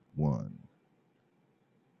1.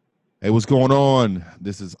 Hey, what's going on?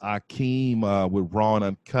 This is Akeem with Raw and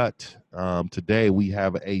Uncut. Today we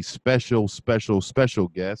have a special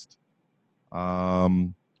guest.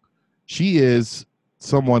 She is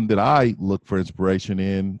someone that I look for inspiration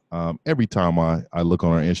in every time I look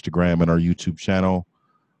on our Instagram and our YouTube channel.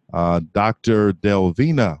 Dr.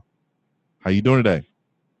 Delvena, how you doing today?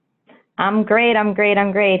 I'm great.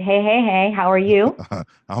 Hey. How are you?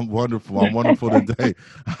 I'm wonderful today.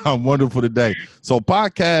 I'm wonderful today. So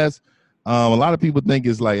podcast, a lot of people think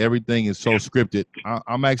it's like everything is so scripted.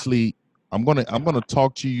 I'm gonna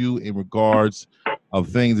talk to you in regards of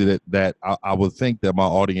things that I would think that my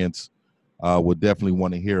audience would definitely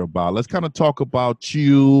want to hear about. Let's kind of talk about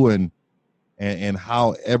you and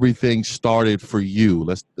how everything started for you.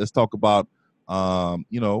 Let's talk about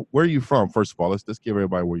where are you from first of all. Let's give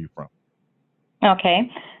everybody where you're from. Okay.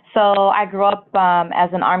 So I grew up as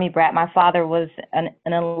an Army brat. My father was an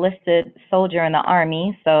enlisted soldier in the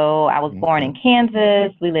Army. So I was born in Okay.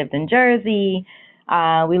 Kansas. We lived in Jersey.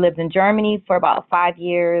 We lived in Germany for about 5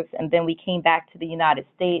 years. And then we came back to the United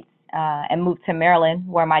States and moved to Maryland,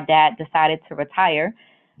 where my dad decided to retire.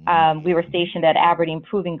 We were stationed at Aberdeen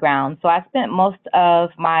Proving Ground. So I spent most of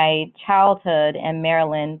my childhood in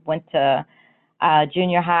Maryland, went to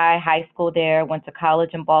junior high, high school there, went to college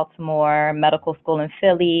in Baltimore, medical school in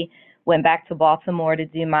Philly, went back to Baltimore to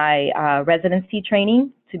do my residency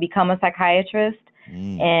training to become a psychiatrist.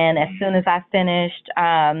 Mm, And as soon as I finished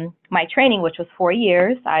my training, which was 4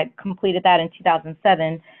 years, I completed that in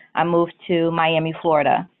 2007. I moved to Miami,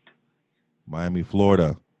 Florida. Miami,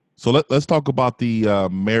 Florida. So let's talk about the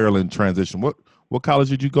Maryland transition. What college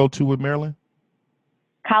did you go to with Maryland?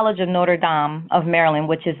 College of Notre Dame of Maryland,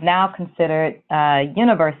 which is now considered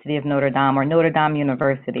University of Notre Dame or Notre Dame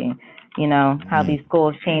University. You know how these Mm.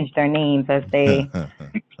 schools change their names as they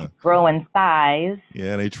grow in size.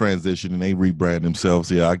 Yeah, they transition and they rebrand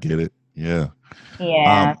themselves. Yeah, I get it. Yeah.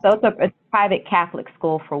 Yeah, Um. so it's a private Catholic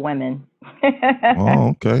school for women. Oh,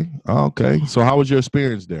 okay. Okay. So, how was your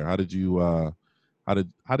experience there? How did you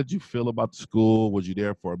feel about the school? Was you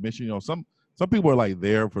there for a mission? Some people are like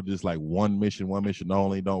there for just like one mission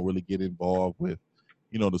only. Don't really get involved with,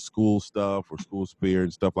 the school stuff or school spirit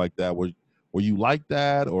and stuff like that. Were you like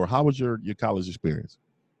that, or how was your college experience?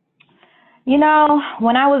 When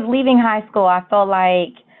I was leaving high school, I felt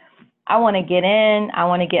like I want to get in. I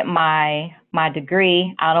want to get my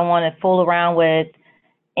degree. I don't want to fool around with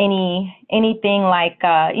anything like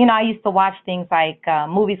I used to watch things like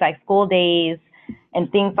movies like School Days and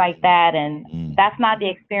things like that, and Mm, that's not the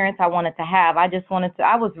experience I wanted to have. I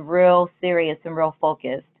was real serious and real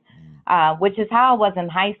focused, mm, which is how I was in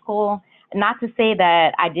high school. Not to say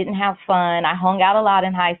that I didn't have fun. I hung out a lot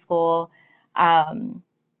in high school. um,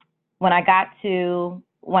 when I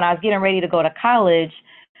was getting ready to go to college,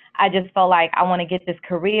 I just felt like I want to get this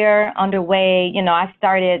career underway. I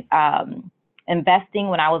started investing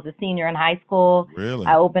when I was a senior in high school. I really?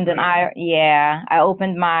 opened an I yeah, I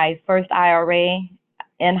opened my first IRA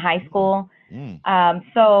in high Mm, school. mm,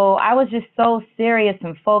 So I was just so serious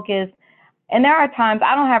and focused. And there are times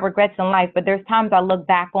I don't have regrets in life, but there's times I look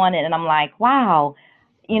back on it and I'm like, wow,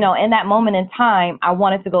 in that moment in time, I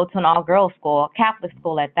wanted to go to an all girls school, Catholic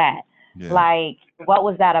school at that. yeah. Like, what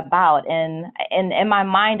was that about? And in my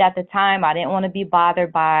mind at the time, I didn't want to be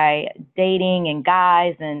bothered by dating and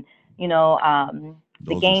guys and, you know, um,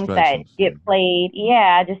 the Those games that distractions. get played.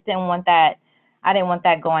 Yeah, I just didn't want that. I didn't want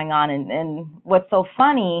that going on. And what's so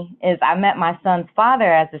funny is I met my son's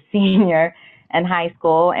father as a senior in high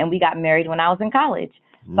school, and we got married when I was in college.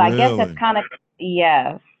 So I guess that's Really? kind of,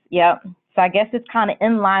 yes, yep. So I guess it's kind of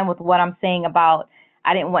in line with what I'm saying about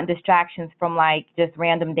I didn't want distractions from like just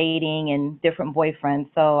random dating and different boyfriends.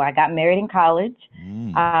 So I got married in college.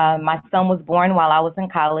 Mm, My son was born while I was in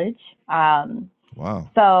college. wow.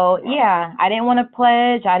 So yeah, I didn't want to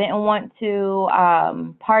pledge. I didn't want to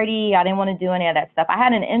party. I didn't want to do any of that stuff. I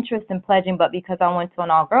had an interest in pledging, but because I went to an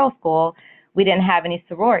all girls school, we didn't have any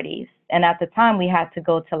sororities. And at the time, we had to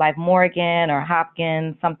go to like Morgan or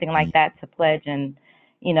Hopkins, something like that, to pledge. And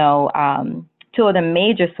two of the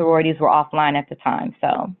major sororities were offline at the time,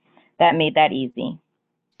 so that made that easy.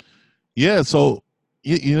 Yeah, so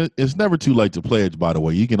it's never too late to pledge. By the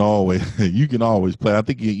way, you can always you can always play. I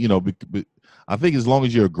think I think as long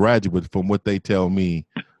as you're a graduate, from what they tell me,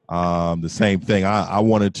 the same thing. I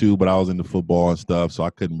wanted to, but I was into football and stuff, so I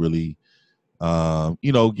couldn't really,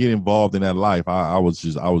 get involved in that life. I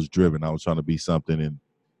was driven. I was trying to be something, and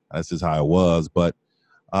that's just how it was. But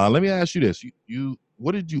let me ask you this: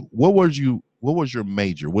 what was your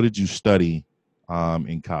major? What did you study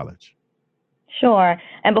in college? Sure.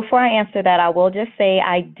 And before I answer that, I will just say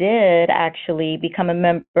I did actually become a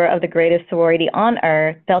member of the greatest sorority on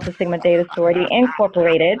earth, Delta Sigma Theta Sorority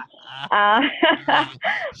Incorporated. Uh,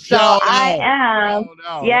 so Shout I out. am, Shout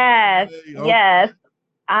out. yes, Okay. yes, Okay.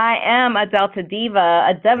 I am a Delta Diva, a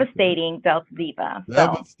Okay. devastating Delta Diva. So,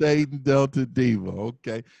 Devastating Delta Diva.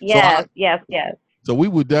 Okay. yes, yes, yes. So we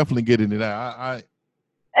would definitely get into that.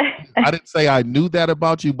 I didn't say I knew that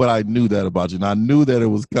about you, but I knew that about you, and I knew that it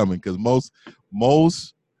was coming because most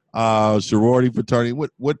sorority fraternity,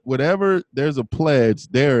 whatever, there's a pledge.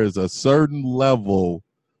 There is a certain level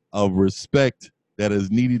of respect that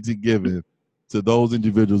is needed to give it to those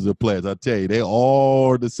individuals that pledge. I tell you, they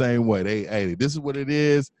all are the same way. Hey, this is what it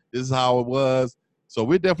is. This is how it was. So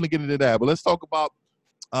we're definitely getting into that. But let's talk about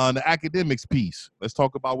the academics piece. Let's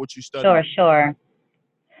talk about what you studied. Sure, sure.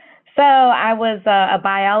 So I was a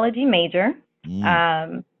biology major. Mm,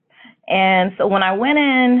 Um, And so when I went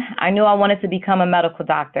in, I knew I wanted to become a medical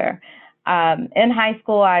doctor. In high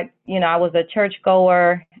school, I was a church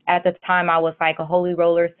goer. At the time, I was like a holy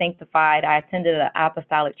roller, sanctified. I attended an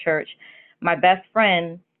apostolic church. My best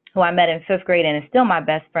friend, who I met in fifth grade and is still my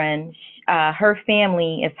best friend, her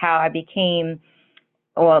family is how I became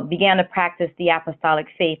or began to practice the apostolic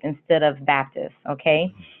faith instead of Baptist.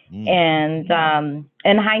 Okay. mm, And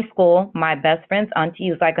in high school, my best friend's auntie,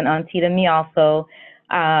 who's like an auntie to me also,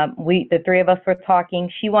 the three of us were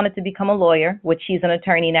talking. She wanted to become a lawyer, which she's an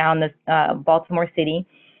attorney now in the Baltimore City,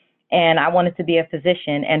 and I wanted to be a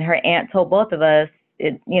physician. And her aunt told both of us,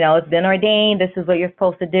 it's been ordained. This is what you're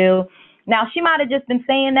supposed to do. Now she might have just been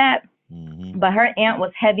saying that, mm-hmm. but her aunt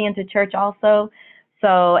was heavy into church also.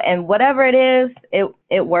 So, and whatever it is,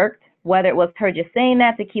 it worked. Whether it was her just saying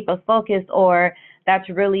that to keep us focused, or that's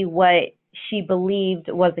really what she believed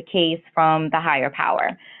was the case from the higher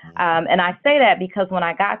power. And I say that because when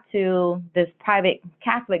I got to this private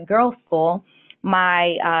Catholic girls' school,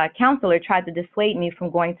 my counselor tried to dissuade me from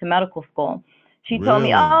going to medical school. She told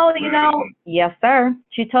me, Really? oh, yes, sir.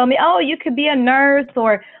 She told me, oh, you could be a nurse,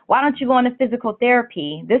 or why don't you go into physical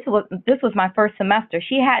therapy? This was my first semester.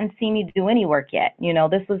 She hadn't seen me do any work yet.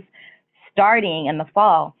 This was starting in the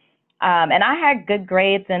fall. And I had good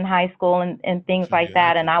grades in high school and things So like you're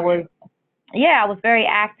that. And active. I was very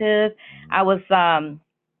active. Mm-hmm. I was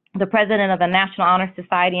the president of the National Honor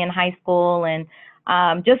Society in high school, and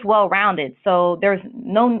just well rounded. So there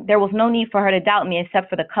was no need for her to doubt me except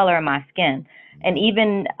for the color of my skin. And Mm-hmm.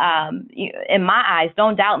 even in my eyes,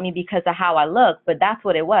 don't doubt me because of how I look, but that's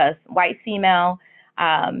what it was. White female.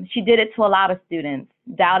 She did it to a lot of students,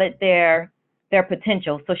 doubted their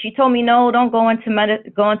potential. So she told me, no, don't go into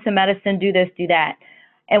medicine, do this, do that.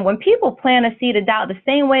 And when people plant a seed of doubt, the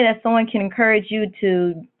same way that someone can encourage you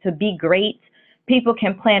to be great, people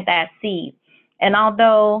can plant that seed. And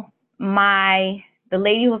although the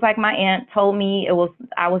lady who was like my aunt told me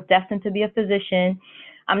I was destined to be a physician,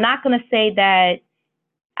 I'm not going to say that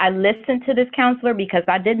I listened to this counselor because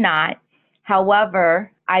I did not. However,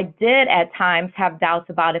 I did at times have doubts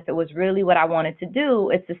about if it was really what I wanted to do.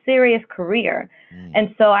 It's a serious career. Mm.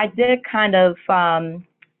 And so I kind of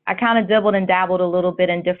dibbled and dabbled a little bit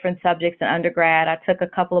in different subjects in undergrad. I took a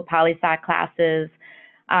couple of poli-sci classes.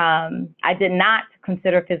 I did not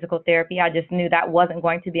consider physical therapy. I just knew that wasn't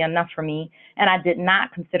going to be enough for me. And I did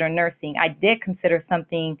not consider nursing. I did consider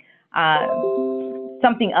uh,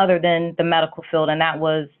 something other than the medical field, and that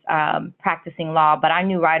was practicing law. But I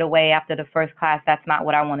knew right away after the first class that's not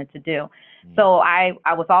what I wanted to do. Mm. So I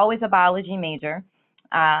was always a biology major,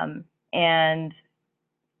 um, and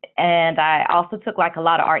and I also took like a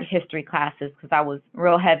lot of art history classes because I was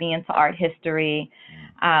real heavy into art history.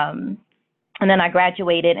 Mm. Um, and then I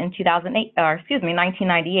graduated in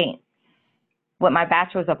 1998 with my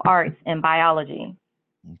bachelor's of arts in biology.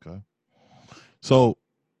 Okay. So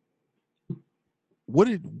what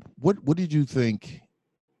did you think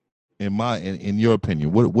in your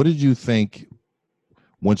opinion, what did you think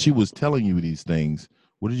when she was telling you these things?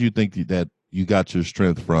 What did you think that you got your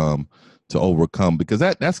strength from to overcome? Because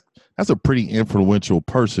that's a pretty influential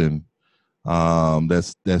person,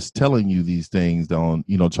 that's telling you these things on,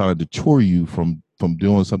 trying to deter you from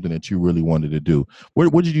doing something that you really wanted to do. Where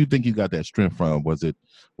did you think you got that strength from? Was it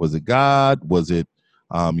God? Was it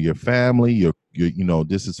your family? Your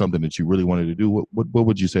this is something that you really wanted to do. What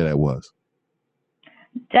would you say that was?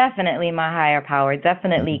 Definitely my higher power.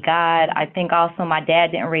 Definitely God. I think also my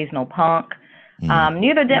dad didn't raise no punk. Mm.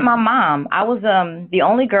 Neither did my mom. I was the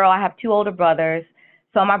only girl. I have two older brothers.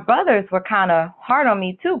 So my brothers were kind of hard on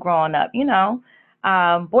me too growing up.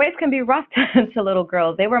 Boys can be rough to little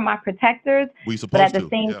girls. They were my protectors, We but at supposed the to,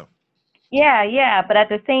 same yeah. yeah, yeah, but at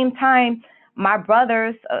the same time, my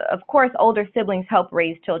brothers, of course, older siblings help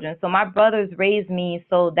raise children. So my brothers raised me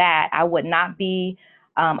so that I would not be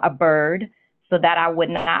a bird, so that I would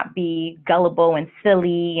not be gullible and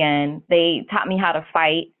silly. And they taught me how to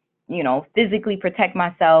fight, physically protect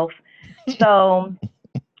myself. So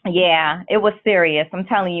yeah, it was serious. I'm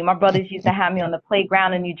telling you, my brothers used to have me on the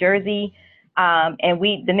playground in New Jersey. And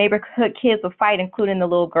the neighborhood kids would fight, including the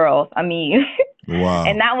little girls. I mean, Wow.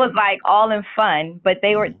 and that was like all in fun, but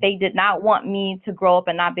they did not want me to grow up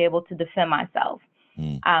and not be able to defend myself.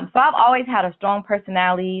 Mm. So I've always had a strong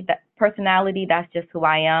personality. That's just who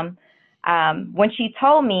I am. When she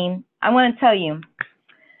told me, I want to tell you,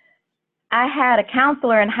 I had a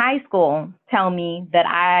counselor in high school tell me that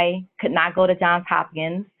I could not go to Johns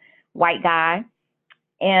Hopkins, white guy,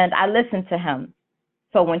 and I listened to him.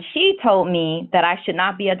 So when she told me that I should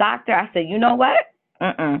not be a doctor, I said, you know what?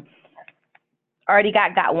 Already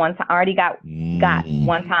got one time. Already got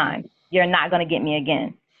one time. You're not gonna get me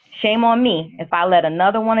again. Shame on me if I let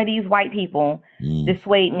another one of these white people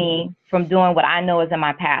dissuade me from doing what I know is in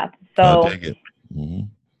my path. I So take it. Mm-hmm.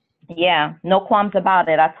 yeah, no qualms about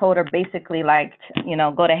it. I told her basically like,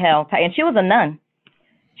 go to hell. And she was a nun.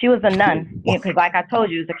 She was a nun because, like I told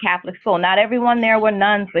you, it's a Catholic school. Not everyone there were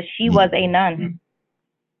nuns, but she was a nun.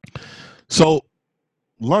 So,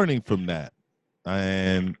 learning from that,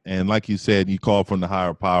 and like you said, you call from the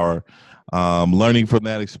higher power. Learning from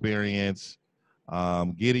that experience,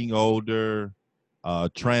 getting older,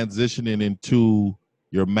 transitioning into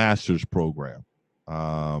your master's program,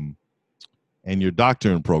 and your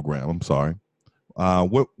doctorate program. I'm sorry.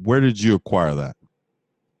 Where did you acquire that?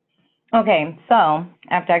 Okay, so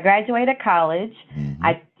after I graduated college,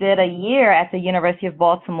 I did a year at the University of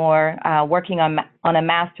Baltimore working on a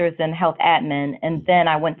master's in health admin, and then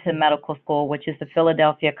I went to medical school, which is the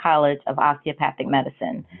Philadelphia College of Osteopathic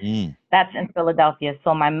Medicine. That's in Philadelphia.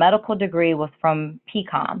 So my medical degree was from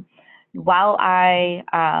PCOM. When I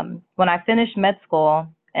finished med school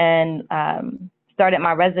and started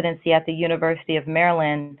my residency at the University of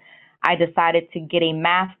Maryland, I decided to get a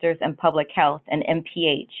master's in public health, an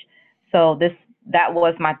MPH. So that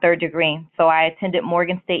was my third degree. So I attended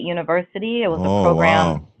Morgan State University. It was a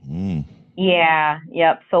program. Wow. Yeah,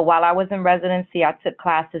 yep. So while I was in residency, I took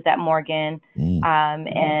classes at Morgan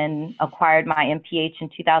and acquired my MPH in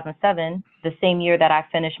 2007, the same year that I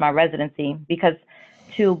finished my residency. Because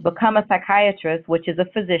to become a psychiatrist, which is a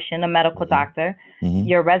physician, a medical doctor,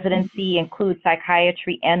 your residency includes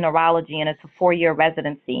psychiatry and neurology, and it's a 4-year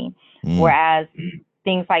residency. Whereas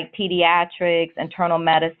things like pediatrics, internal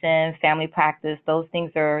medicine, family practice, those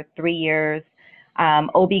things are 3 years.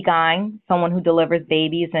 OB-GYN, someone who delivers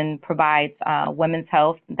babies and provides women's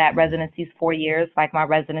health, that residency is 4 years, like my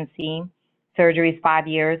residency. Surgery is 5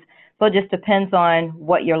 years. So it just depends on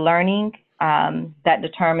what you're learning. That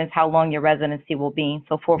determines how long your residency will be.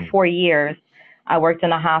 So for 4 years, I worked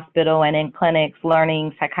in a hospital and in clinics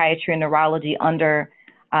learning psychiatry and neurology under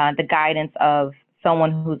the guidance of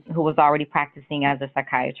someone who was already practicing as a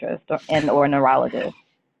psychiatrist or neurologist.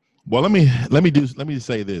 Well, let me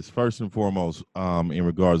say this first and foremost, in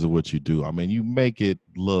regards to what you do. I mean, you make it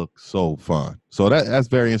look so fun. So that's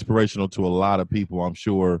very inspirational to a lot of people, I'm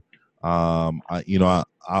sure. I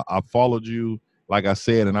followed you, like I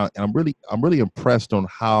said, and I'm really impressed on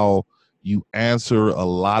how you answer a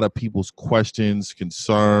lot of people's questions,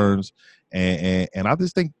 concerns, and I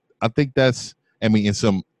think that's, I mean, in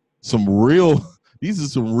some real these are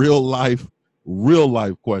some real life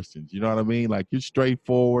questions. You know what I mean? Like, you're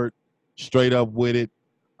straightforward, straight up with it.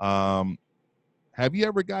 Have you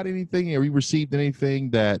ever got anything? Have you received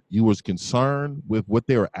anything that you was concerned with what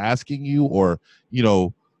they were asking you, or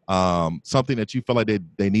something that you felt like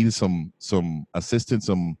they needed some assistance,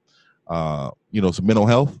 some mental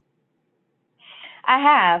health? I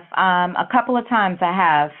have a couple of times. I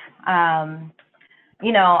have.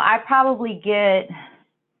 I probably get,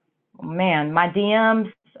 my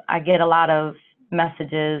DMs. I get a lot of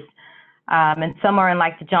messages, and some are in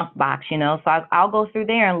like the junk box. So I'll go through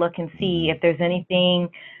there and look and see if there's anything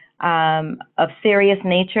of serious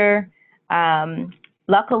nature.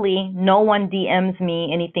 Luckily, no one DMs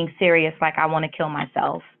me anything serious like I want to kill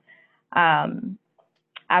myself.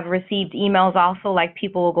 I've received emails also, like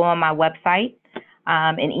people will go on my website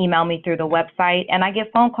and email me through the website, and I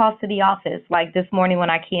get phone calls to the office. Like this morning when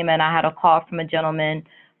I came in, I had a call from a gentleman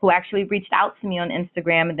who actually reached out to me on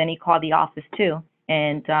Instagram, and then he called the office too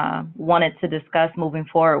and wanted to discuss moving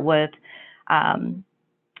forward with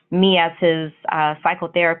me as his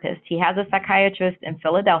psychotherapist. He has a psychiatrist in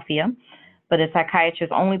Philadelphia, but his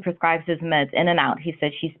psychiatrist only prescribes his meds in and out. He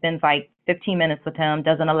said she spends like 15 minutes with him,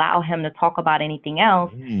 doesn't allow him to talk about anything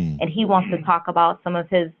else, and he wants to talk about some of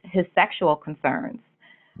his sexual concerns.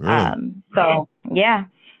 Really? So yeah,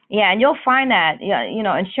 yeah, and you'll find that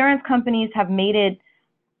insurance companies have made it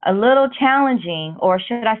a little challenging, or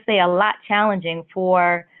should I say, a lot challenging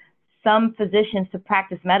for some physicians to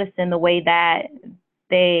practice medicine the way that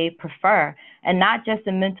they prefer, and not just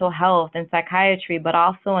in mental health and psychiatry, but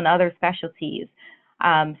also in other specialties.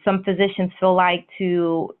 Some physicians feel like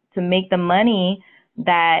to make the money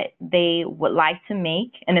that they would like to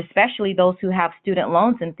make, and especially those who have student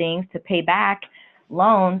loans and things to pay back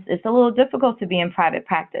loans, it's a little difficult to be in private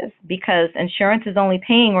practice because insurance is only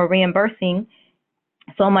paying or reimbursing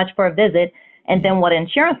so much for a visit. And then what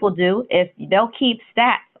insurance will do is they'll keep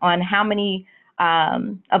stats on how many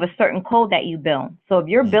of a certain code that you bill. So if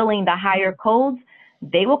you're billing the higher codes,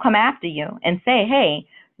 they will come after you and say, hey,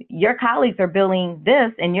 your colleagues are billing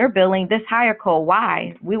this and you're billing this higher code.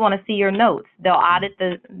 Why? We want to see your notes. They'll audit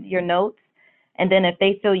your notes. And then if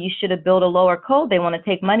they feel you should have billed a lower code, they want to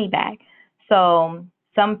take money back. So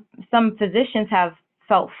some physicians have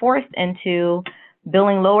felt forced into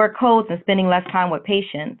billing lower codes and spending less time with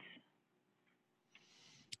patients.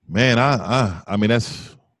 Man, I mean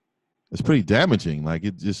it's pretty damaging. Like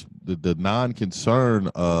it just the non-concern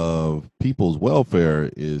of people's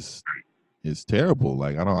welfare is terrible.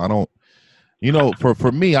 Like I don't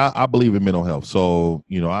for me, I believe in mental health. So,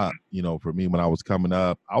 for me, when I was coming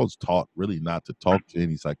up, I was taught really not to talk to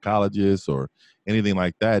any psychologists or anything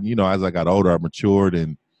like that. And, as I got older, I matured,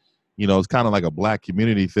 and, it's kind of like a Black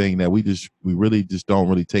community thing that we really just don't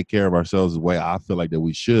really take care of ourselves the way I feel like that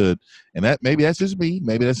we should. And maybe that's just me.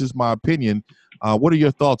 Maybe that's just my opinion. What are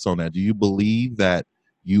your thoughts on that? Do you believe that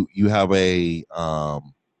you have do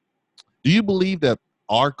you believe that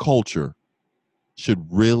our culture should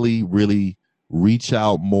really, really reach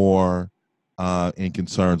out more in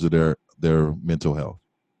concerns of their mental health?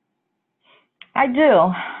 I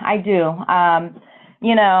do.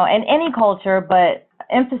 In any culture, but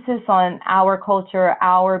emphasis on our culture,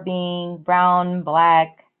 our being brown,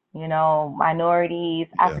 Black, minorities,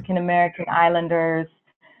 African American, Islanders,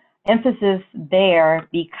 emphasis there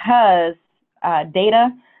because data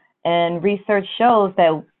and research shows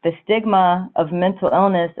that the stigma of mental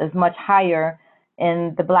illness is much higher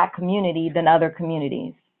in the Black community than other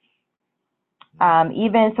communities.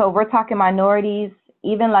 Even so, we're talking minorities,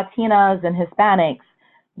 even Latinas and Hispanics,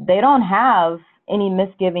 they don't have any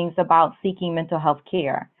misgivings about seeking mental health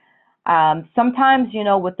care. Sometimes,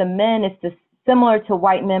 with the men, it's just similar to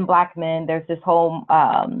white men, Black men. There's this whole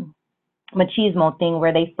machismo thing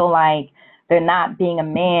where they feel like they're not being a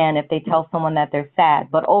man if they tell someone that they're sad.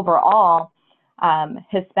 But overall,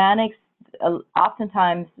 Hispanics,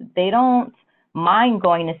 oftentimes, they don't mind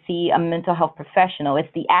going to see a mental health professional.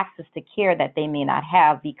 It's the access to care that they may not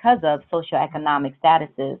have because of socioeconomic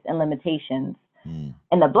statuses and limitations. In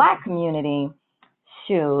the Black community,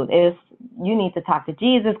 shoot, you need to talk to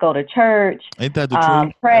Jesus, go to church, ain't that the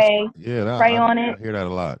truth? Pray, pray on it. I hear that a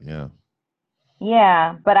lot. Yeah.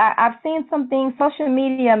 Yeah, but I've seen some things. Social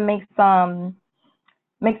media makes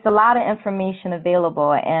a lot of information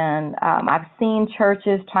available, and I've seen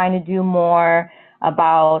churches trying to do more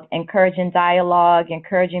about encouraging dialogue,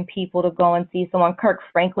 encouraging people to go and see someone. Kirk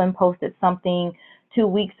Franklin posted something 2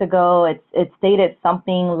 weeks ago. It stated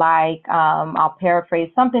something like, I'll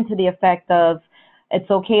paraphrase, something to the effect of, it's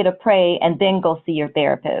okay to pray and then go see your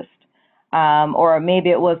therapist. Or maybe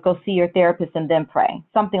it was go see your therapist and then pray,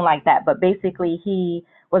 something like that. But basically he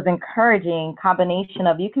was encouraging combination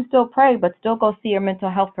of you can still pray, but still go see your mental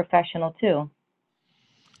health professional too.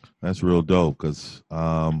 That's real dope because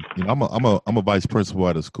I'm a vice principal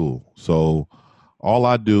at a school, so all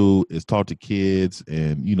I do is talk to kids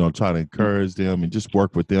and try to encourage them and just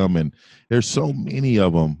work with them. And there's so many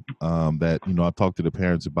of them that I talk to the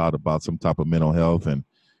parents about some type of mental health, and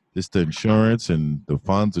just the insurance and the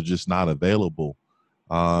funds are just not available.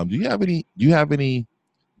 Do you have any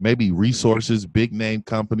maybe resources, big name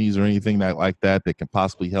companies or anything like that can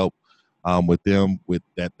possibly help with them with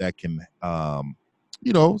that can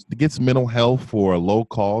to get some mental health for a low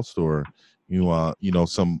cost, or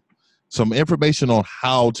some information on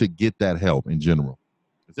how to get that help in general?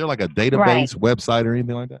 Is there like a database, website, or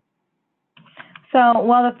anything like that? So,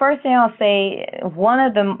 well, the first thing I'll say, one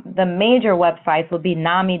of the major websites would be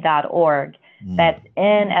NAMI.org. That's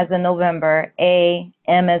N as in November, A,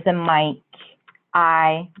 M as in Mike,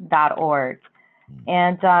 I.org.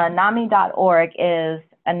 And NAMI.org is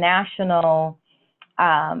a national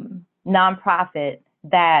nonprofit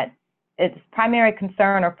that its primary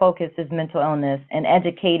concern or focus is mental illness and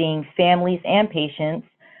educating families and patients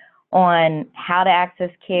on how to access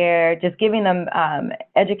care, just giving them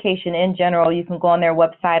education in general. You can go on their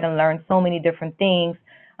website and learn so many different things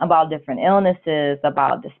about different illnesses,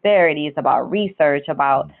 about disparities, about research,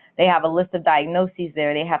 about they have a list of diagnoses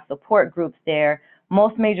there. They have support groups there.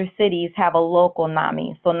 Most major cities have a local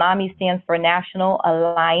NAMI. So NAMI stands for National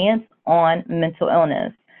Alliance on Mental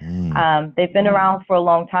Illness. They've been around for a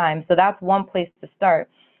long time. So that's one place to start.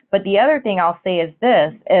 But the other thing I'll say is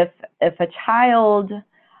this: if a child,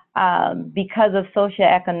 because of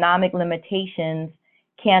socioeconomic limitations,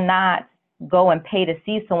 cannot go and pay to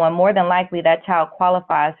see someone, more than likely that child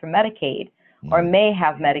qualifies for Medicaid or may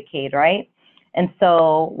have Medicaid, right? And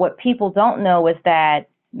so what people don't know is that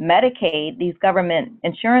Medicaid, these government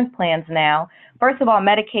insurance plans now, first of all,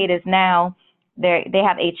 Medicaid is now, they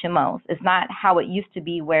have HMOs. It's not how it used to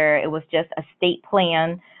be where it was just a state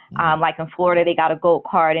plan. Like in Florida, they got a gold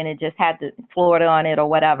card and it just had the Florida on it or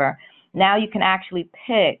whatever. Now you can actually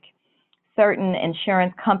pick certain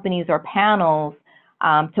insurance companies or panels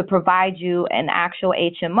to provide you an actual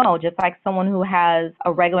HMO, just like someone who has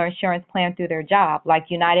a regular insurance plan through their job, like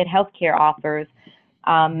United Healthcare offers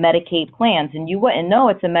Medicaid plans. And you wouldn't know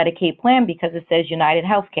it's a Medicaid plan because it says United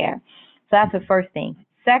Healthcare. So that's the first thing.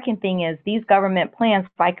 Second thing is these government plans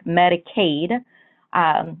like Medicaid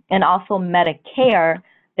and also Medicare,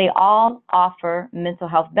 they all offer mental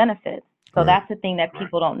health benefits. So that's the thing that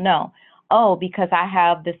people don't know. Oh, because I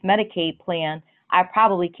have this Medicaid plan, I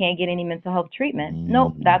probably can't get any mental health treatment.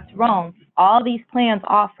 Nope, that's wrong. All these plans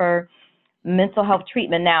offer mental health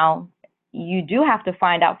treatment. Now, you do have to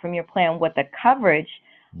find out from your plan what the coverage,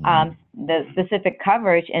 the specific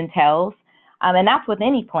coverage entails. And that's with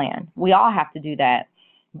any plan. We all have to do that.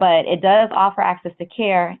 But it does offer access to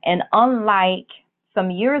care. And unlike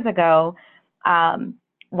some years ago,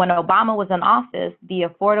 when Obama was in office, the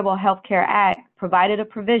Affordable Health Care Act provided a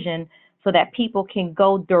provision so that people can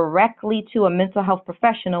go directly to a mental health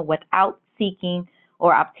professional without seeking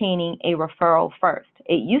or obtaining a referral first.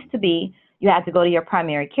 It used to be you had to go to your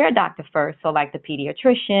primary care doctor first, so like the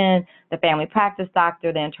pediatrician, the family practice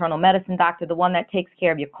doctor, the internal medicine doctor, the one that takes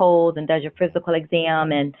care of your colds and does your physical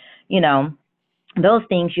exam and, you know, those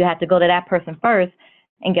things. You had to go to that person first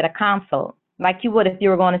and get a consult, like you would if you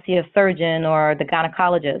were going to see a surgeon or the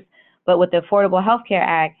gynecologist. But with the Affordable Health Care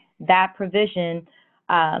Act, that provision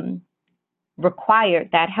required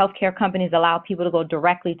that healthcare companies allow people to go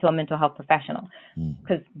directly to a mental health professional,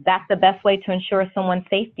 because that's the best way to ensure someone's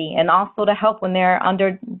safety and also to help when they're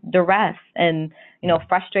under duress and, you know,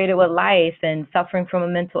 frustrated with life and suffering from a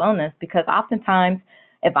mental illness. Because oftentimes,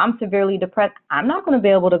 if I'm severely depressed, I'm not going to be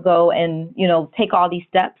able to go and, you know, take all these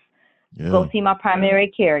steps, go see my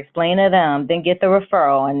primary care, explain to them, then get the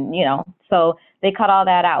referral. And, you know, so they cut all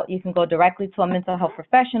that out. You can go directly to a mental health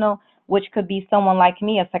professional, which could be someone like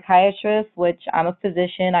me, a psychiatrist, which I'm a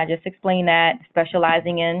physician. I just explained that,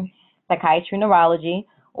 specializing in psychiatry, neurology.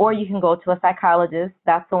 Or you can go to a psychologist.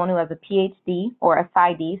 That's someone who has a PhD or a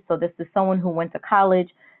PsyD. So this is someone who went to college,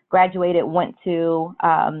 graduated, went to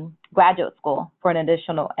graduate school for an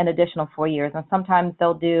additional 4 years. And sometimes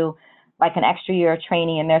they'll do like an extra year of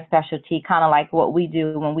training in their specialty, kind of like what we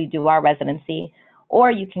do when we do our residency.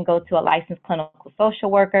 Or you can go to a licensed clinical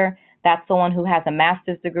social worker. That's someone who has a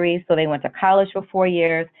master's degree. So they went to college for 4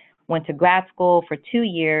 years, went to grad school for 2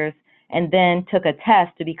 years, and then took a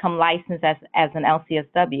test to become licensed as an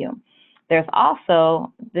LCSW. There's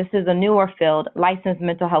also, this is a newer field, licensed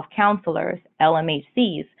mental health counselors,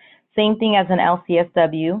 LMHCs. Same thing as an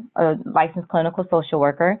LCSW, a licensed clinical social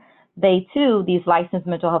worker. They too, these licensed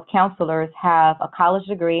mental health counselors, have a college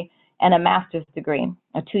degree and a master's degree,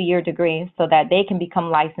 a 2-year degree, so that they can become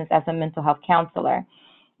licensed as a mental health counselor.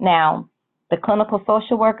 Now, the clinical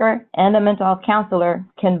social worker and the mental health counselor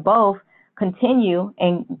can both continue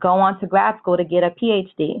and go on to grad school to get a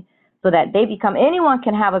PhD, so that they become, anyone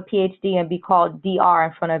can have a PhD and be called DR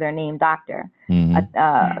in front of their name, doctor.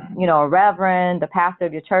 You know, a reverend, the pastor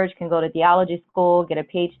of your church can go to theology school, get a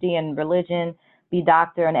PhD in religion, be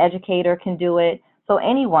doctor. An educator can do it. So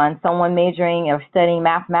anyone, someone majoring or studying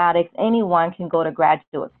mathematics, anyone can go to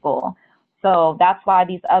graduate school. So that's why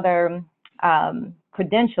these other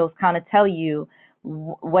credentials kind of tell you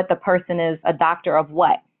what the person is, a doctor of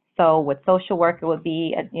what. So with social work, it would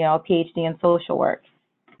be a PhD in social work.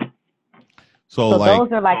 So like,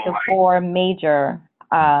 those are like the 4 major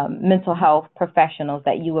mental health professionals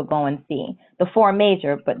that you would go and see. The 4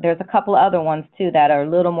 major, but there's a couple of other ones too that are a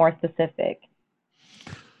little more specific.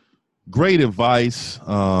 Great advice,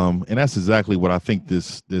 and that's exactly what I think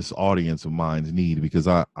this audience of mine need, because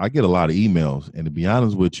I get a lot of emails, and to be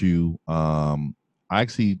honest with you, I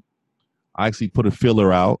actually put a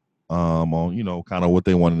filler out on, you know, kind of what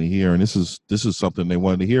they wanted to hear. And this is something they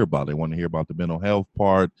wanted to hear about. They wanted to hear about the mental health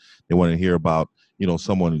part. They wanted to hear about, you know,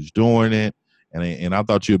 someone who's doing it. And I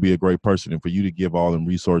thought you'd be a great person, and for you to give all them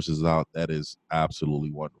resources out, that is absolutely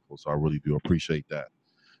wonderful. So I really do appreciate that.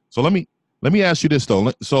 So let me ask you this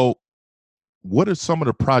though. So what are some of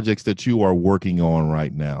the projects that you are working on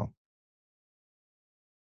right now?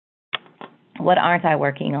 What aren't I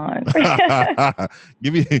working on?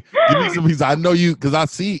 give me some reason. I know you because I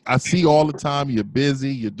see all the time you're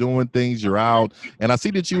busy, you're doing things, you're out, and I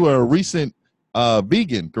see that you are a recent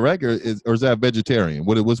vegan, correct? Or is that vegetarian?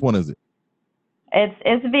 Which one is it?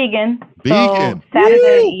 It's vegan. So Vegan.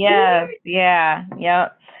 Saturday, Woo! yes, yeah,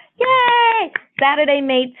 yep. Yay! Saturday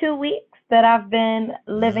made 2 weeks that I've been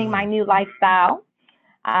living my Nice. new lifestyle.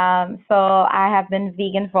 So I have been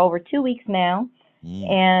vegan for over 2 weeks now. Mm,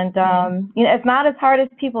 And it's not as hard as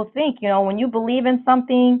people think. When you believe in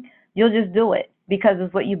something, you'll just do it because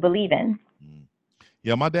it's what you believe in. mm.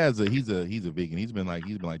 Yeah, my dad's he's a vegan. He's been like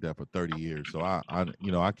that for 30 years. So I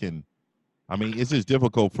you know I can. I mean, it's just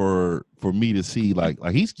difficult for me to see like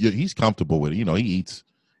he's comfortable with it. You know, he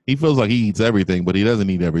feels like he eats everything, but he doesn't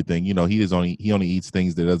eat everything. You know, he only eats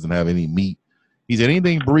things that doesn't have any meat. He said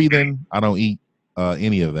anything breathing, I don't eat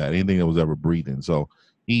any of that. Anything that was ever breathing. So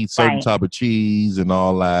he eats certain Right. type of cheese and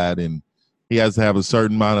all that, and he has to have a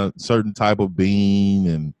certain type of bean,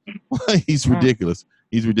 and he's Mm. ridiculous.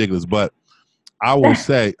 He's ridiculous, but I will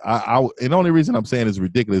say, and the only reason I'm saying it's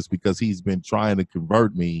ridiculous because he's been trying to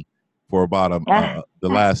convert me for about the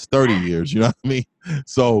last 30 years. You know what I mean?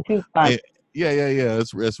 So, Too fun. it, yeah,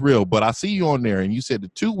 it's real. But I see you on there, and you said the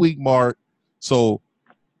 2 week mark. So,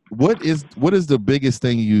 what is the biggest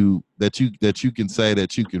thing that you can say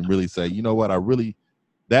that you can really say? You know what?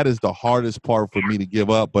 That is the hardest part for me to give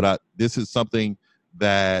up. But this is something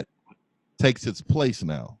that takes its place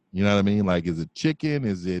now. You know what I mean? Like, is it chicken?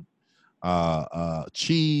 Is it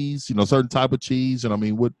cheese, certain type of cheese, and I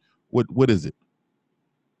mean, what is it?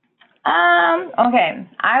 Okay.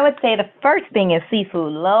 I would say the first thing is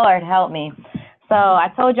seafood. Lord help me. So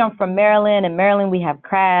I told you I'm from Maryland. In Maryland, we have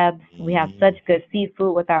crabs. We have such Mm, good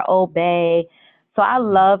seafood with our Old Bay. So I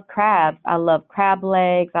mm. love crabs. I love crab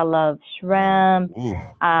legs. I love shrimp, Ooh,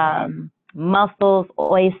 mussels,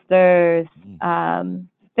 oysters, mm.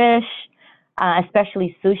 fish,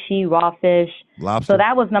 especially sushi, raw fish. So Lobster,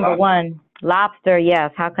 that was number one. Lobster,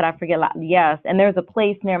 yes. How could I forget? Yes. And there's a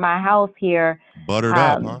place near my house here. buttered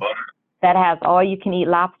up, Um, huh? that has all you can eat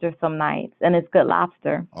lobster some nights, and it's good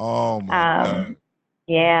lobster. Oh my Um, God.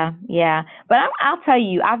 yeah, yeah. But I'll tell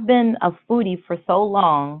you, I've been a foodie for so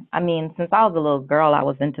long. I mean, since I was a little girl, I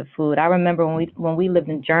was into food. I remember when we lived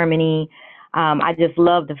in Germany. I just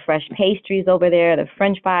loved the fresh pastries over there, the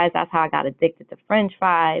French fries. That's how I got addicted to French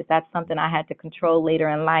fries. That's something I had to control later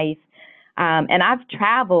in life. And I've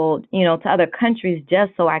traveled, to other countries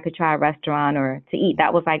just so I could try a restaurant or to eat.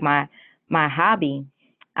 That was like my hobby.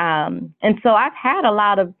 And so I've had a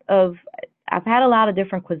lot of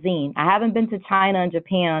different cuisine. I haven't been to China and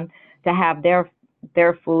Japan to have their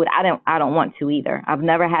food. I don't want to either. I've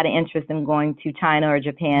never had an interest in going to China or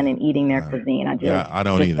Japan and eating their Uh, cuisine. I yeah, just I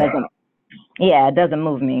don't just either. doesn't yeah, it doesn't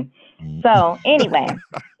move me. Mm. So anyway,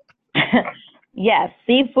 yes,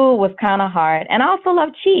 seafood was kind of hard, and I also love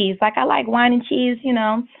cheese. Like I like wine and cheese.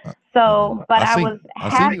 Yeah. So, but I I seen was I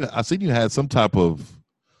seen happy. you I seen you had some type of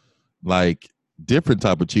like different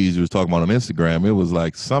type of cheese you was talking about on Instagram. It was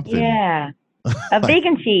like something Yeah, a like,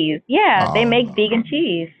 vegan cheese. Yeah, they oh make no. vegan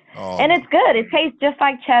cheese, Oh and no. it's good. It tastes just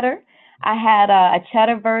like cheddar. I had a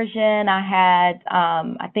cheddar version. I had,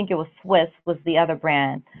 I think it was Swiss was the other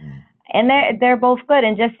brand, Mm. and they're both good.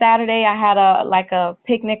 And just Saturday, I had a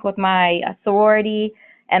picnic with my sorority,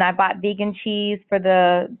 and I bought vegan cheese for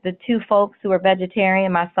the two folks who are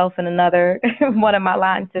vegetarian, myself and another one of my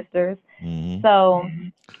line sisters. Mm-hmm. So,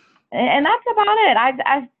 and that's about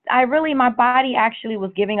it. I really my body actually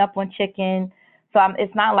was giving up on chicken, so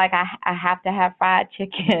it's not like I have to have fried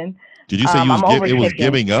chicken. Did you say you was I'm over it was chicken.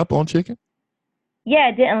 giving up on chicken? Yeah,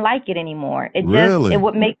 I didn't like it anymore. It Really?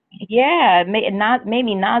 would make yeah, it not made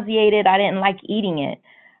me nauseated. I didn't like eating it.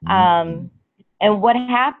 Mm. Um, and what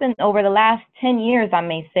happened over the last 10 years, I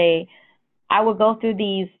may say, I would go through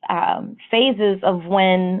these phases of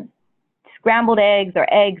when scrambled eggs or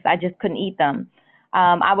eggs, I just couldn't eat them.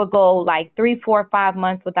 I would go like 3, 4, 5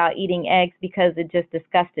 months without eating eggs because it just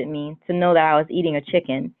disgusted me to know that I was eating a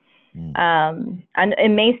chicken. Mm. And it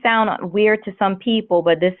may sound weird to some people,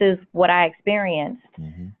 but this is what I experienced.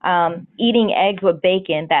 Mm-hmm. Eating eggs with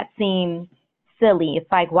bacon that seemed silly.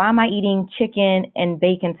 It's like, why am I eating chicken and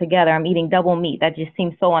bacon together? I'm eating double meat. That just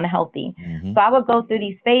seems so unhealthy. Mm-hmm. So I would go through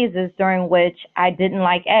these phases during which I didn't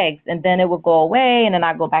like eggs, and then it would go away, and then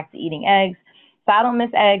I go back to eating eggs. So I don't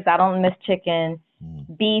miss eggs. I don't miss chicken.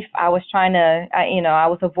 Beef, I was trying to, I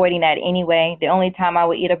was avoiding that anyway. The only time I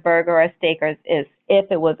would eat a burger or a steak is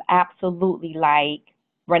if it was absolutely like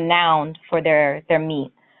renowned for their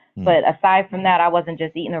meat. But aside from that, I wasn't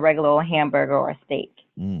just eating a regular old hamburger or a steak.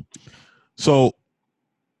 So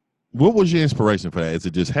what was your inspiration for that? Is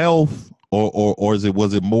it just health, or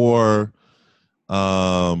was it more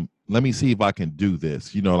let me see if I can do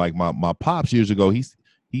this? Like my pops years ago,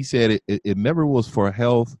 he said it never was for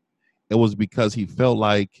health. It was because he felt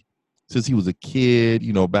like since he was a kid,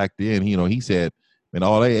 back then, he said, man,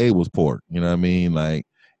 all they ate was pork. You know what I mean? Like,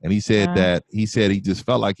 and he said he just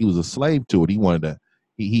felt like he was a slave to it. He wanted to,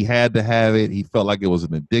 he had to have it. He felt like it was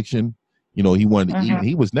an addiction. He wanted to eat. And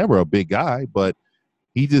he was never a big guy, but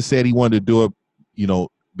he just said he wanted to do it,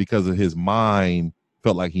 because of his mind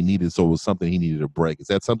felt like he needed. So it was something he needed to break. Is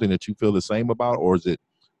that something that you feel the same about, or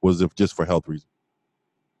was it just for health reasons?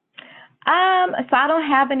 So I don't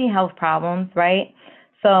have any health problems, right?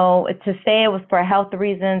 So to say it was for health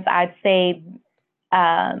reasons, I'd say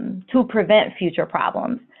to prevent future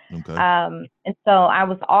problems. Okay. And so I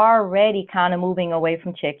was already kind of moving away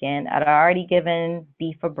from chicken. I'd already given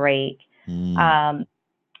beef a break,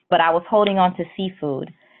 but I was holding on to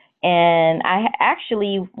seafood. And I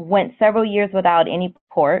actually went several years without any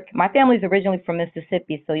pork. My family's originally from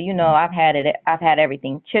Mississippi, so I've had it. I've had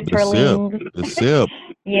everything. Chitterlings. The sip.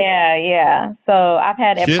 Yeah. So I've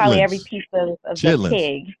had probably every piece of the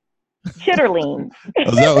pig. Chitterlings.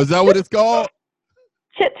 Is that what it's called?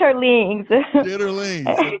 Chitterlings.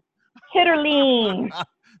 Chitterlings. Chitterlings.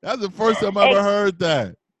 That's the first time I ever heard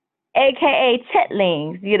that. AKA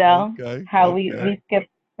chitlings, Okay. How we skip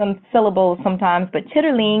some syllables sometimes, but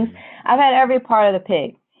chitterlings, I've had every part of the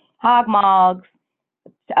pig. Hog mogs,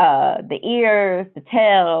 the ears, the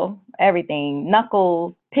tail, everything,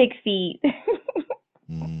 knuckles, pig feet.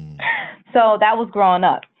 So that was growing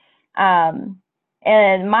up.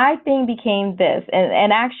 And my thing became this,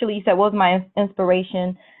 and actually you said, what was my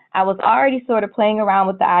inspiration? I was already sort of playing around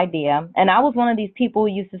with the idea, and I was one of these people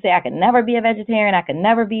who used to say I could never be a vegetarian, I could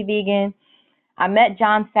never be vegan. I met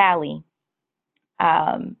John Sally,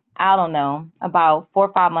 I don't know, about 4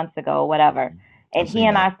 or 5 months ago, whatever. And he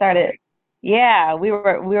and I started, we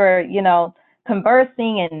were,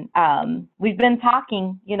 conversing, and we've been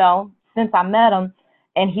talking, since I met him.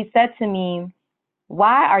 And he said to me,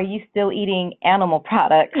 why are you still eating animal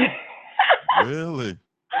products? Really?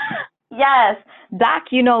 Yes, Doc,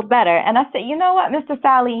 you know better. And I said, you know what, Mr.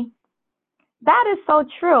 Sally, that is so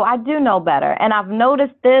true. I do know better. And I've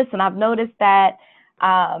noticed this and I've noticed that.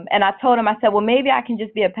 And I told him, I said, well, maybe I can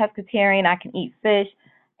just be a pescatarian. I can eat fish.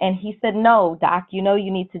 And he said, no, Doc, you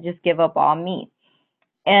need to just give up all meat.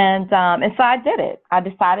 And so I did it. I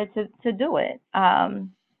decided to do it. And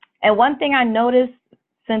one thing I noticed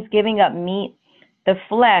since giving up meat, the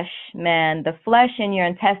flesh in your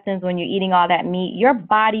intestines, when you're eating all that meat, your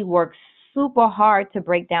body works super hard to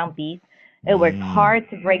break down beef. It works hard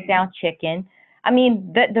to break down chicken. I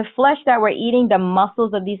mean, the flesh that we're eating, the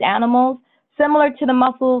muscles of these animals, similar to the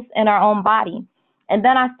muscles in our own body. And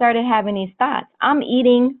then I started having these thoughts. I'm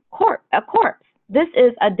eating a corpse. This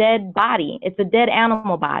is a dead body. It's a dead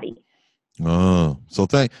animal body. Oh, so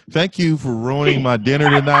thank you for ruining my dinner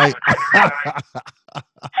tonight.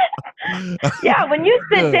 Yeah, when you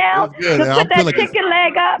sit down to put that chicken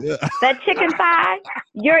leg up, that chicken thigh,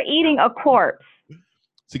 you're eating a corpse.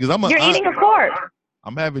 See, because you're eating a corpse.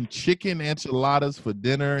 I'm having chicken enchiladas for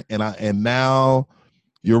dinner, and now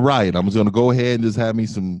you're right. I'm just gonna go ahead and just have me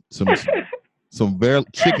some very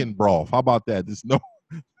chicken broth. How about that? Just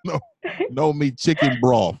no meat chicken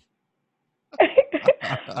broth.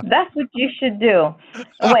 That's what you should do.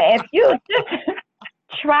 If you just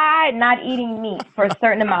try not eating meat for a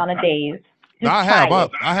certain amount of days. I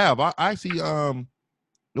have. I actually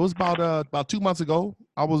it was about 2 months ago.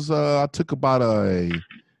 I took about a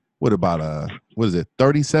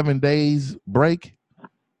 37 days break.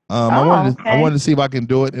 I wanted to see if I can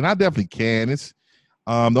do it, and I definitely can. It's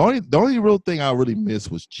the only real thing I really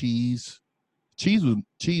missed was cheese. I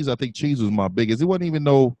think cheese was my biggest. It wasn't even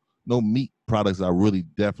no meat products I really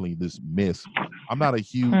definitely just miss. I'm not a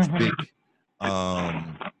huge big I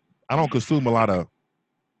don't consume a lot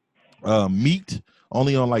of meat,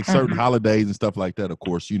 only on like certain holidays and stuff like that, of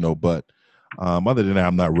course, but Other than that,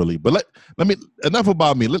 I'm not really. But let me enough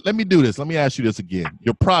about me. Let me do this. Let me ask you this again.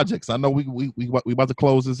 Your projects. I know we about to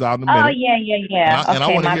close this out in a Oh, minute. yeah. And I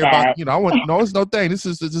Okay, want to my hear about, bad. I want, no, it's no thing. This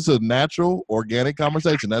is a natural, organic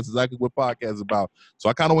conversation. That's exactly what podcast is about. So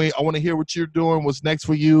I want to hear what you're doing, what's next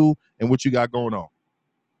for you, and what you got going on.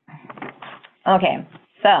 Okay,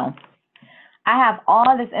 so I have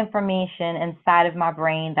all this information inside of my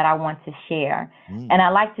brain that I want to share. And I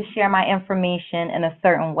like to share my information in a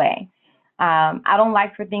certain way. I don't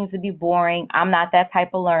like for things to be boring. I'm not that type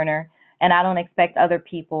of learner. And I don't expect other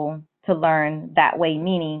people to learn that way,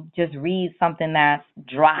 meaning just read something that's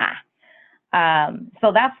dry.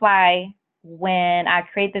 So that's why when I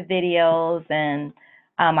create the videos and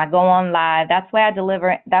I go on live, that's why I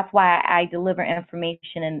deliver. That's why I deliver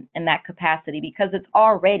information in that capacity, because it's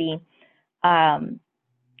already um,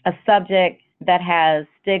 a subject that has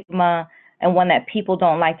stigma and one that people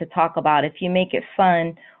don't like to talk about. If you make it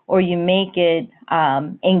fun or you make it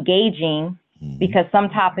engaging, because some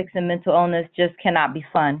topics in mental illness just cannot be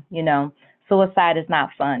fun. Suicide is not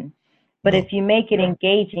fun. But if you make it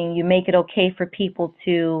engaging, you make it okay for people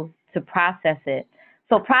to process it.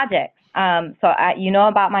 So projects. You know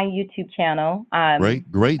about my YouTube channel. Great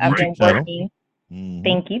I've YouTube been channel. working.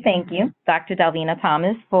 Thank you. Dr. Delvena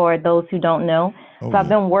Thomas, for those who don't know. So I've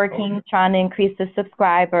been working, trying to increase the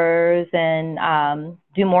subscribers and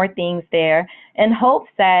do more things there in hopes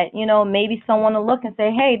that, maybe someone will look and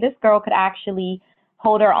say, hey, this girl could actually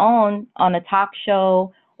hold her own on a talk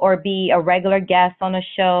show or be a regular guest on a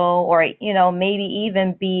show, or, maybe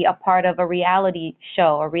even be a part of a reality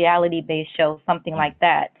show, a reality-based show, something like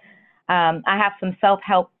that. I have some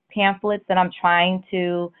self-help pamphlets that I'm trying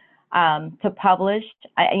to publish.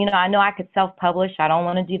 I know I could self-publish. I don't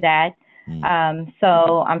want to do that.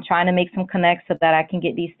 So I'm trying to make some connects so that I can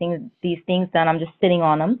get these things done. I'm just sitting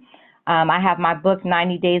on them. I have my book,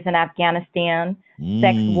 90 Days in Afghanistan,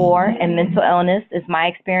 Sex, War, and Mental Illness. Is my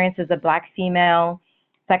experience as a Black female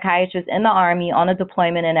psychiatrist in the Army on a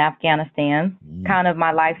deployment in Afghanistan, kind of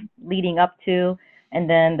my life leading up to, and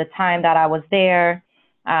then the time that I was there.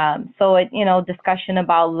 Discussion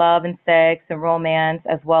about love and sex and romance,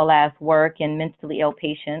 as well as work and mentally ill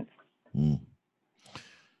patients.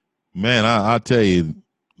 Man, I tell you,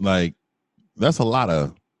 like, that's a lot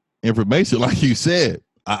of information. Like you said,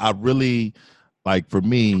 I really, like, for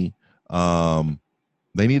me,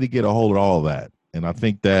 they need to get a hold of all that. And I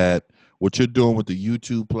think that what you're doing with the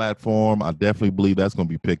YouTube platform, I definitely believe that's going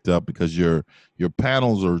to be picked up, because your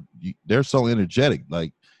panels they're so energetic.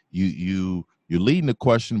 Like you're leading the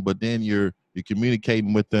question, but then you're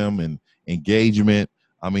communicating with them, and engagement.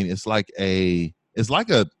 I mean, it's like a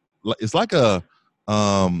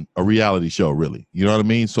reality show, really. You know what I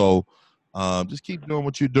mean? So just keep doing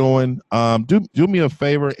what you're doing. Do me a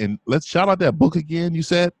favor and let's shout out that book again. You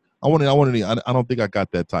said I don't think I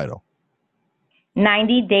got that title.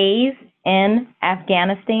 90 Days in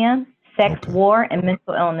Afghanistan, Sex, War, and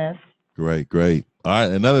Mental Illness. Great. All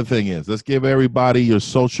right. Another thing is, let's give everybody your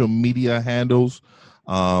social media handles,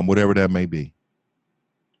 whatever that may be.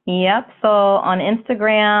 Yep. So on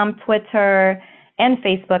Instagram, Twitter, and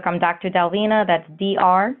Facebook, I'm Dr. Delvena. That's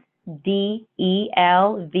DRDELV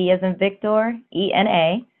as in Victor,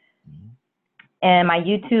 ENA. And my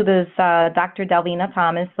YouTube is Dr. Delvena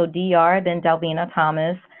Thomas. So DR, then Delvena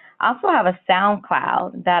Thomas. I also have a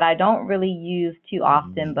SoundCloud that I don't really use too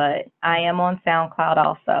often, but I am on SoundCloud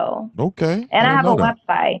also. Okay. And I have a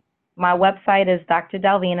website. My website is Dr.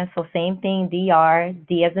 Delvena, so same thing, DR,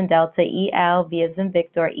 D as in Delta, EL, V as in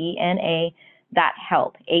Victor, ENA,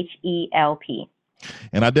 .help, HELP.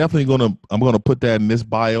 And I'm gonna put that in this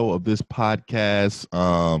bio of this podcast.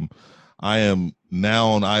 I am now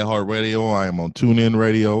on iHeartRadio. I am on TuneIn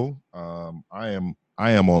Radio.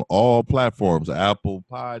 I am on all platforms: Apple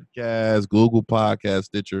Podcasts, Google Podcasts,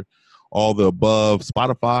 Stitcher, all the above,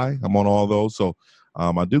 Spotify. I'm on all those. So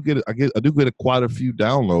I do get quite a few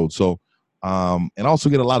downloads. So and also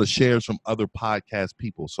get a lot of shares from other podcast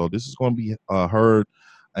people. So this is going to be heard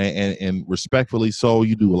and respectfully so.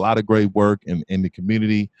 You do a lot of great work in the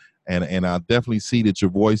community. And I definitely see that your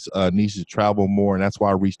voice needs to travel more, and that's why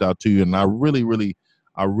I reached out to you. And I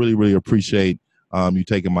really appreciate you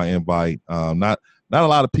taking my invite. Not a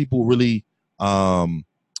lot of people really, so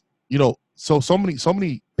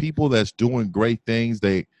many people that's doing great things.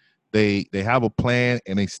 They have a plan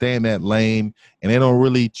and they stay in that lane, and they don't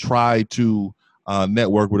really try to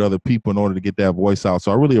network with other people in order to get that voice out.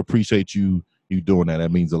 So I really appreciate you doing that.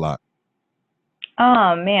 That means a lot.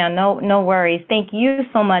 Oh man, no worries. Thank you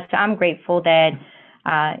so much. I'm grateful that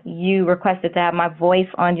you requested to have my voice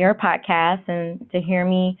on your podcast and to hear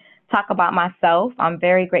me talk about myself. I'm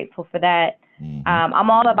very grateful for that. I'm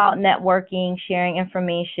all about networking, sharing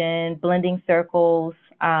information, blending circles.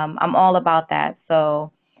 I'm all about that.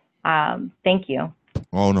 So thank you.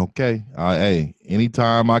 Oh, okay. Hey,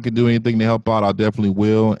 anytime I can do anything to help out, I definitely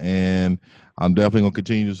will. And I'm definitely going to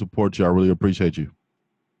continue to support you. I really appreciate you.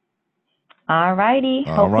 All righty.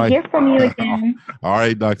 All Hope to right. hear from you again. All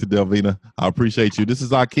right, Dr. Delvena. I appreciate you. This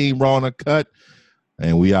is Akeem Raw on the Cut,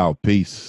 and we out. Peace.